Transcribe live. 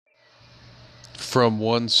From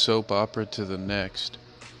one soap opera to the next.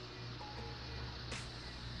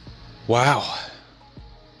 Wow.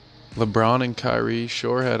 LeBron and Kyrie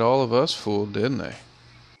sure had all of us fooled, didn't they?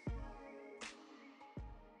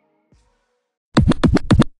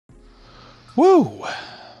 Woo!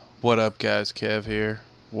 What up, guys? Kev here.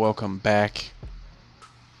 Welcome back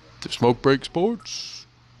to Smoke Break Sports.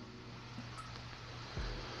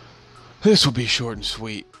 This will be short and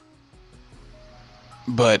sweet,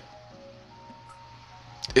 but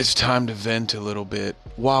it's time to vent a little bit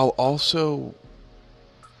while also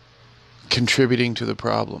contributing to the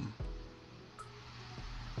problem.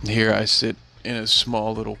 Here I sit in a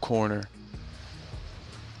small little corner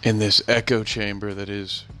in this echo chamber that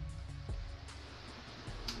is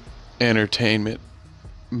entertainment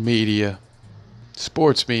media,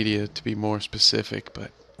 sports media to be more specific,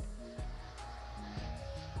 but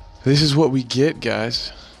this is what we get,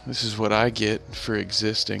 guys. This is what I get for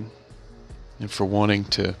existing and for wanting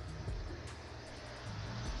to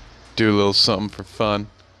do a little something for fun,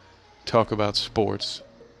 talk about sports,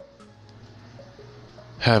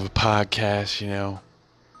 have a podcast,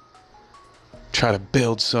 try to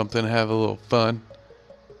build something, have a little fun.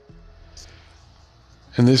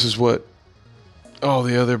 And this is what all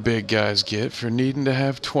the other big guys get for needing to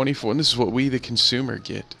have 24. And this is what we, the consumer,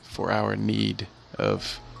 get for our need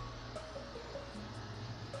of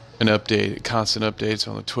an update, constant updates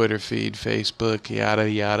on the Twitter feed, Facebook, yada,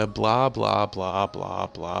 yada, blah, blah, blah, blah,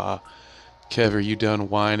 blah. Kev, are you done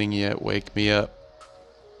whining yet? Wake me up.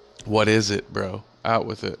 What is it, bro? Out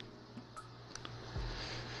with it.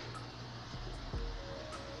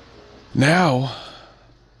 Now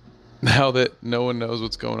that no one knows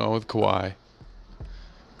what's going on with Kawhi,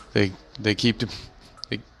 they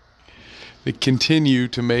continue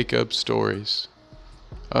to make up stories.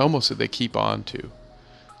 I almost said they keep on to.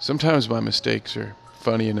 Sometimes my mistakes are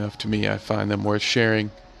funny enough to me. I find them worth sharing,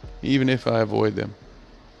 even if I avoid them.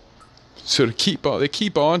 So they keep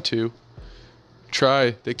on to try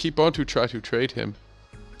to trade him.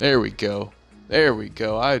 There we go.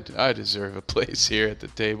 I deserve a place here at the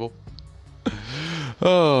table.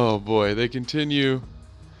 Oh boy, they continue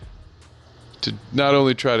to not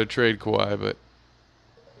only try to trade Kawhi, but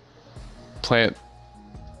plant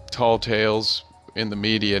tall tales in the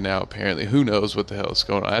media now, apparently. Who knows what the hell is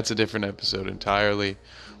going on? That's a different episode entirely.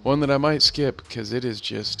 One that I might skip because it is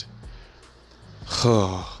just...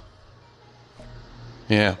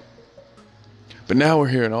 Yeah. But now we're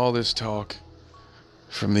hearing all this talk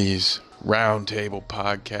from these roundtable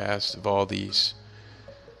podcasts of all these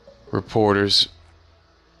reporters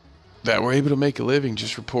that were able to make a living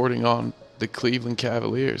just reporting on the Cleveland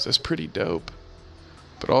Cavaliers. That's pretty dope.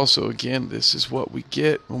 But also, again, this is what we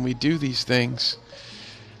get when we do these things.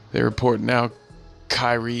 They report now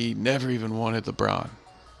Kyrie never even wanted LeBron.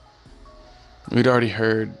 We'd already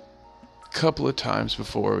heard a couple of times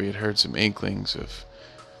before, we had heard some inklings of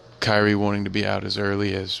Kyrie wanting to be out as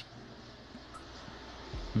early as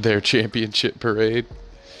their championship parade.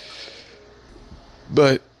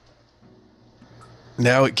 But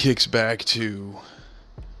now it kicks back to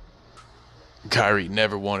Kyrie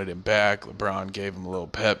never wanted him back. LeBron gave him a little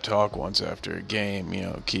pep talk once after a game.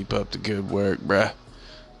 Keep up the good work, bruh.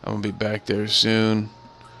 I'm going to be back there soon.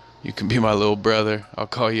 You can be my little brother. I'll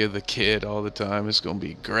call you the kid all the time. It's going to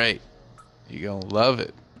be great. You're going to love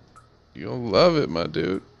it. You're going to love it, my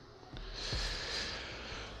dude.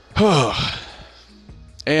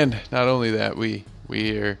 And not only that, we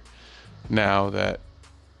hear now that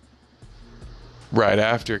right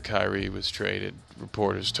after Kyrie was traded,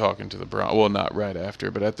 reporters talking to LeBron, well, not right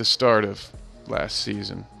after, but at the start of last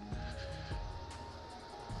season,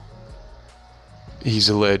 he's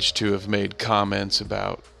alleged to have made comments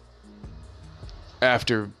about,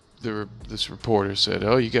 after this reporter said,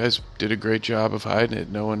 oh, you guys did a great job of hiding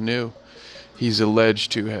it, no one knew. He's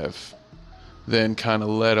alleged to have then kind of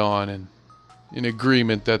led on and in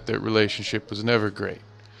agreement that their relationship was never great.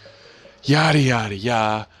 Yada, yada,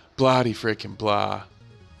 yada, blah-de frickin' blah.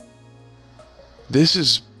 This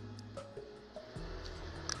is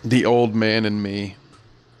the old man in me.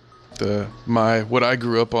 What I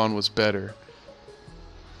grew up on was better.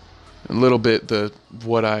 A little bit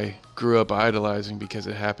what I grew up idolizing because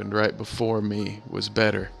it happened right before me was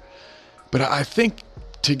better. But I think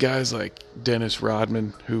to guys like Dennis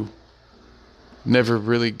Rodman, who never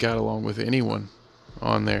really got along with anyone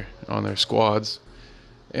on their squads,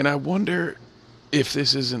 and I wonder if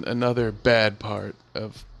this isn't another bad part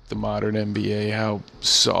of the modern NBA, how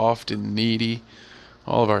soft and needy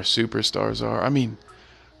all of our superstars are. I mean,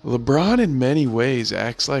 LeBron in many ways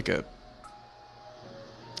acts like a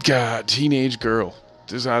teenage girl.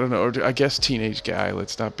 I don't know, or I guess teenage guy.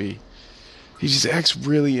 Let's not be he just acts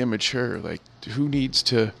really immature. Like, who needs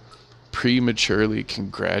to prematurely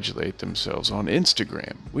congratulate themselves on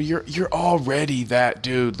Instagram? Well, you're already that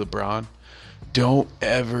dude, LeBron. Don't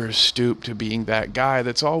ever stoop to being that guy.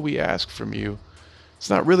 That's all we ask from you. It's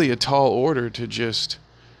not really a tall order to just,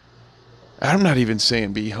 I'm not even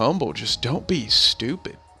saying be humble, just don't be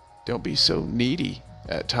stupid. Don't be so needy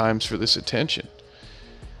at times for this attention.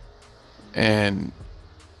 And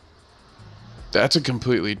that's a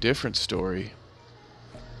completely different story.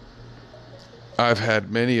 I've had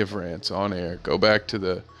many of rants on air. Go back to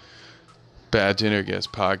the Bad Dinner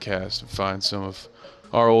Guest podcast and find some of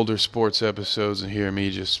our older sports episodes and hear me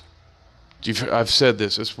just, I've said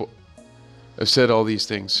this, I've said all these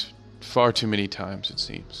things far too many times, it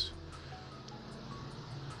seems.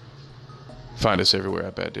 Find us everywhere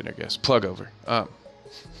at Bad Dinner Guest. Plug over.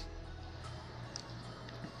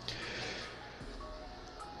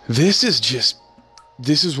 This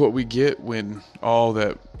is what we get when all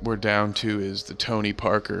that we're down to is the Tony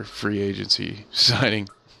Parker free agency signing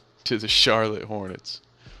to the Charlotte Hornets.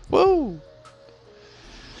 Whoa!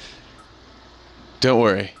 Don't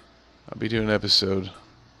worry. I'll be doing an episode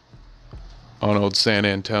on old San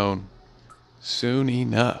Antone soon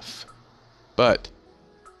enough. But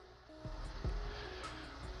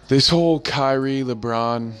this whole Kyrie,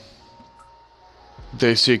 LeBron,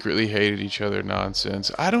 they secretly hated each other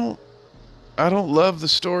nonsense. I don't love the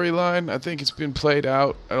storyline. I think it's been played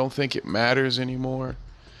out. I don't think it matters anymore.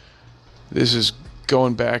 This is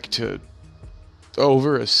going back to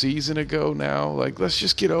over a season ago now. Like, let's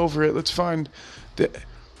just get over it. Let's find that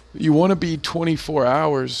you want to be 24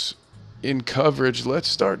 hours in coverage. Let's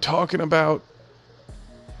start talking about,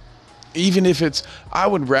 even if it's, I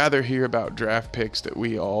would rather hear about draft picks that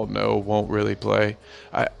we all know won't really play.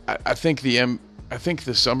 I think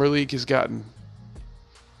the summer league has gotten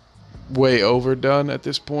way overdone at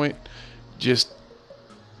this point, just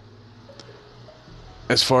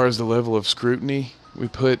as far as the level of scrutiny we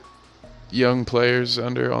put young players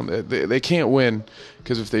under. On they can't win,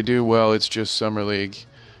 because if they do well, it's just summer league,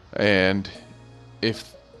 and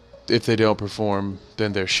if they don't perform,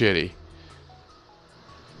 then they're shitty.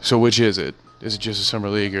 So which is it? Is it just a summer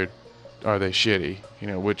league, or are they shitty?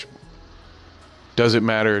 Which, does it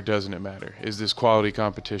matter or doesn't it matter? Is this quality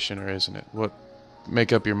competition or isn't it?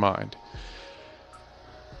 Make up your mind.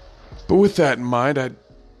 But with that in mind,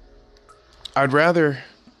 I'd rather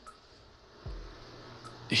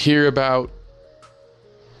hear about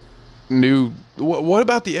what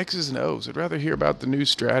about the X's and O's? I'd rather hear about the new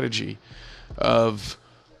strategy of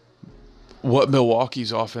what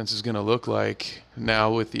Milwaukee's offense is going to look like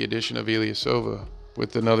now with the addition of Ilyasova,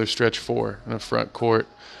 with another stretch four in a front court,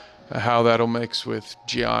 how that'll mix with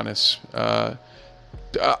Giannis.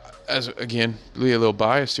 As again, be a little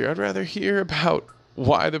biased here, I'd rather hear about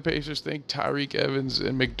why the Pacers think Tyreek Evans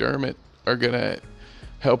and McDermott are going to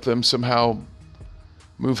help them somehow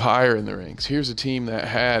move higher in the ranks. Here's a team that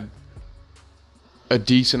had a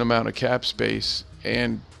decent amount of cap space,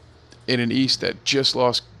 and in an East that just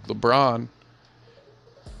lost LeBron,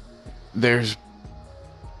 there's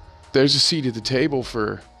a seat at the table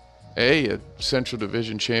for a Central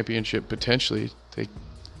Division championship potentially. They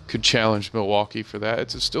could challenge Milwaukee for that.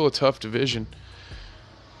 It's still a tough division.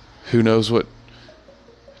 Who knows what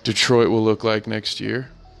Detroit will look like next year.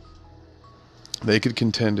 They could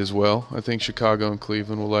contend as well. I think Chicago and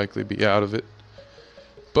Cleveland will likely be out of it.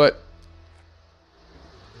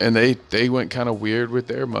 And they went kind of weird with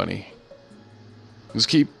their money.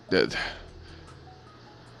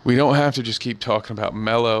 We don't have to just keep talking about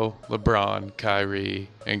Melo, LeBron, Kyrie,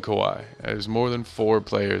 and Kawhi. There's more than 4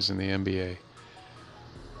 players in the NBA.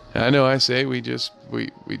 And I know I say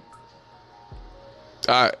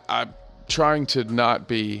I'm trying to not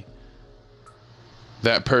be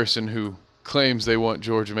that person who claims they want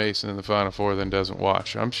George Mason in the Final Four then doesn't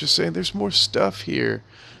watch. I'm just saying there's more stuff here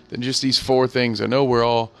than just these 4 things. I know we're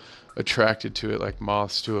all attracted to it like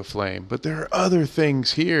moths to a flame, but there are other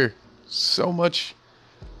things here. So much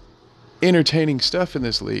entertaining stuff in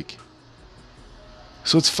this league.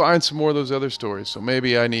 So let's find some more of those other stories. So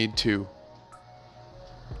maybe I need to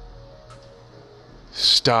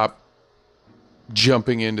stop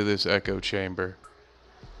jumping into this echo chamber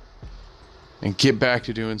and get back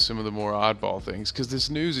to doing some of the more oddball things, because this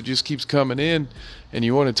news, it just keeps coming in and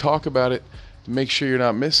you want to talk about it to make sure you're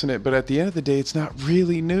not missing it, but at the end of the day, it's not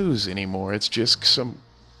really news anymore. It's just some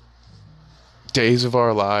days of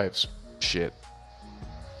our lives shit.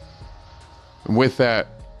 And with that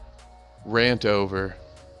rant over,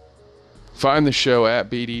 find the show at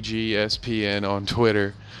BDGSPN on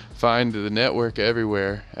Twitter. Find the network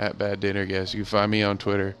everywhere at Bad Dinner Guest. You can find me on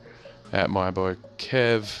Twitter at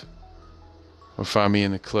MyBoyKev. or find me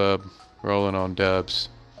in the club rolling on dubs.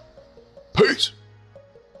 Peace.